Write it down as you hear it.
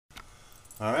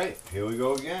Alright, here we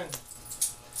go again.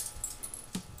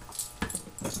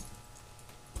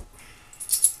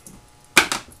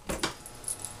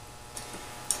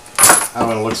 That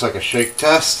one looks like a shake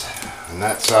test on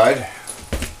that side.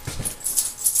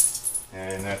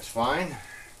 And that's fine.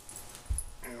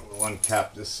 And we'll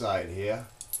uncap this side here.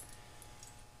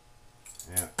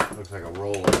 Yeah, looks like a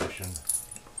roll edition.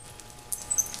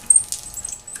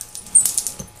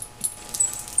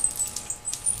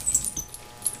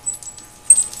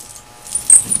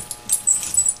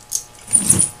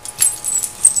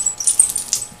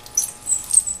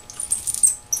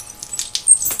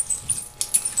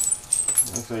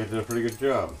 Looks like it did a pretty good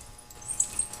job.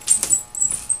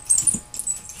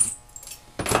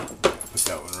 Put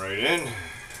that one right in.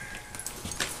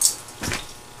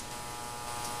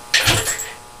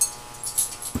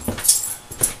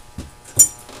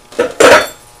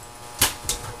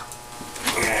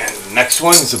 And the next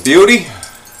one is a beauty.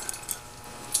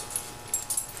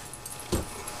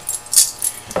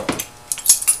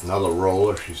 Another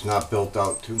roller. She's not built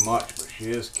out too much, but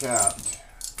she is capped.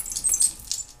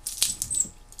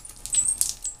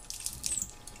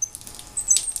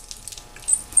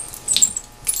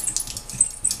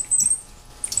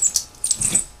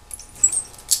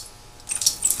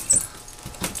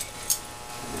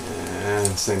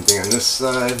 And same thing on this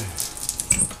side.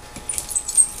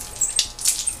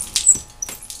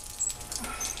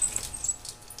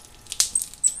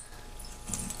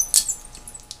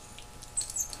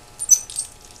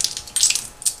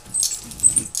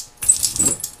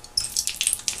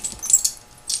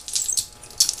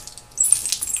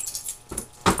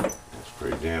 That's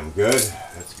pretty damn good.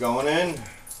 That's going in.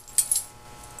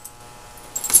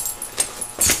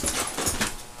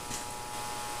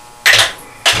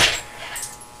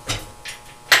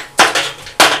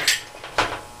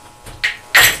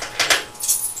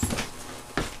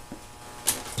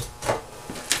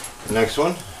 Next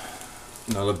one,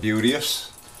 another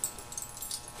Beauteous.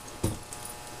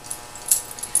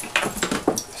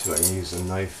 See if I can use a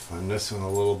knife on this one a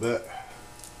little bit.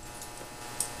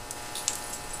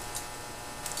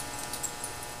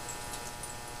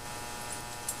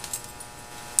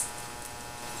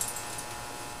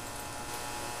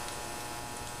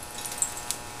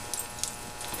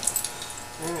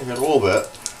 And I got a little bit.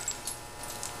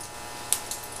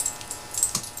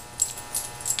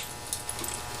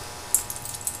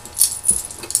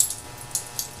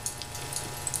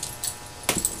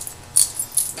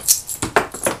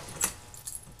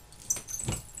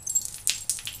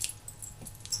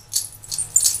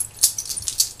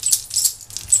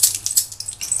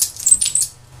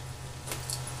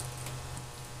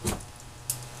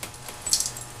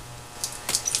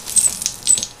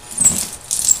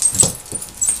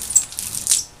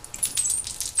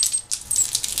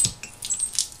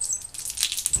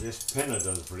 This pinner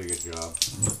does a pretty good job.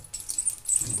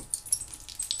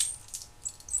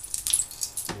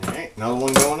 Alright, another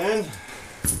one going in.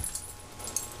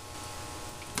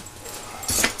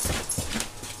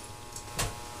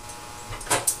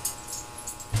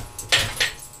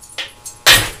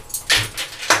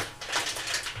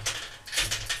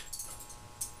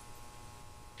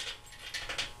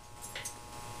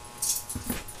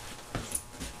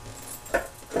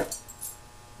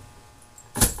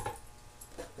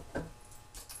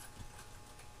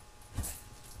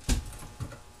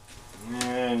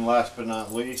 And last but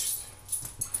not least,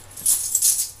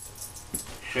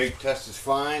 shake test is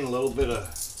fine, a little bit of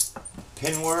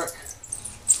pin work.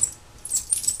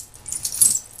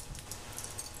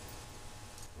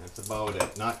 That's about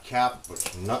it. Not capped,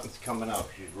 but nothing's coming out.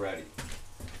 She's ready.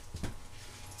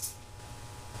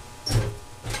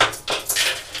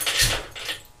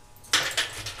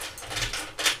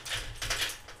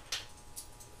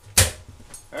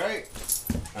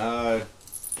 Alright,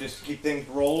 just keep things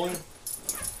rolling.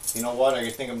 You know what, I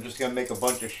think I'm just going to make a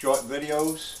bunch of short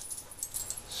videos.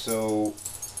 So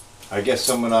I guess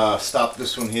I'm going to stop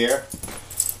this one here.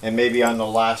 And maybe on the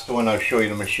last one I'll show you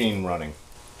the machine running.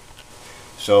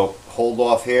 So hold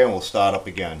off here and we'll start up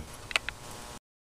again.